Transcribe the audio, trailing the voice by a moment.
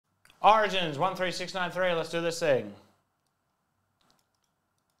Origins 13693. Let's do this thing.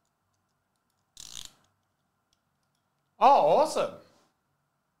 Oh, awesome.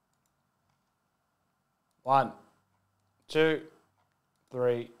 1, 2,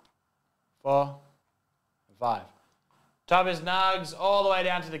 3, 4, 5. Top is Nugs all the way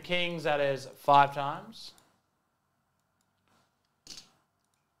down to the Kings. That is 5 times.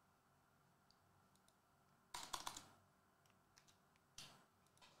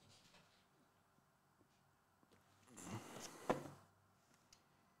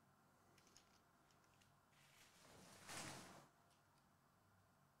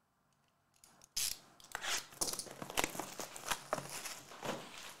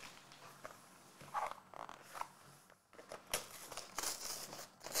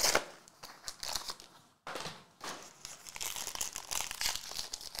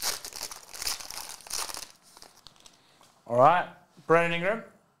 All right, Brendan Ingram,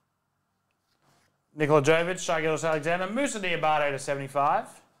 Nikola Jovic, Shai Gilgeous-Alexander, Moussa Diabate to 75,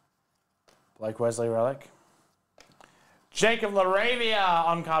 Blake Wesley relic, Jacob LaRavia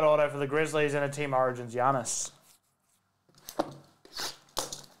on-card auto for the Grizzlies and a Team Origins Giannis.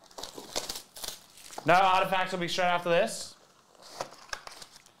 No artifacts will be straight after this.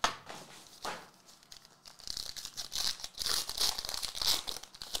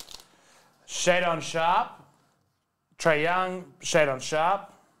 Shadon Sharp. Trae Young, Shadon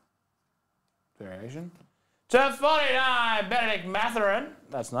Sharp. Variation. To 49, Benedict Mathurin.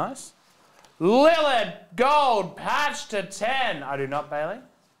 That's nice. Lillard, gold, patch to 10. I do not, Bailey.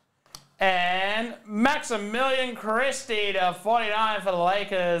 And Maximilian Christie to 49 for the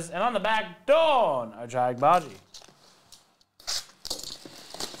Lakers. And on the back, Dawn, Ochai Agbaji.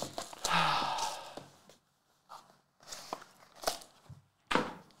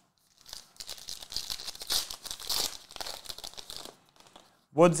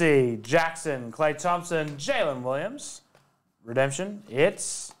 Woodsy, Jackson, Klay Thompson, Jalen Williams. Redemption,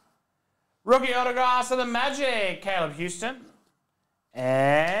 it's rookie autographs of the Magic, Caleb Houston.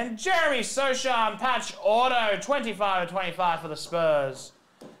 And Jeremy Sochan, patch auto, 25/25 for the Spurs.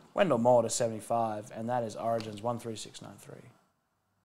 Wendell Moore to 75, and that is Origins 13693.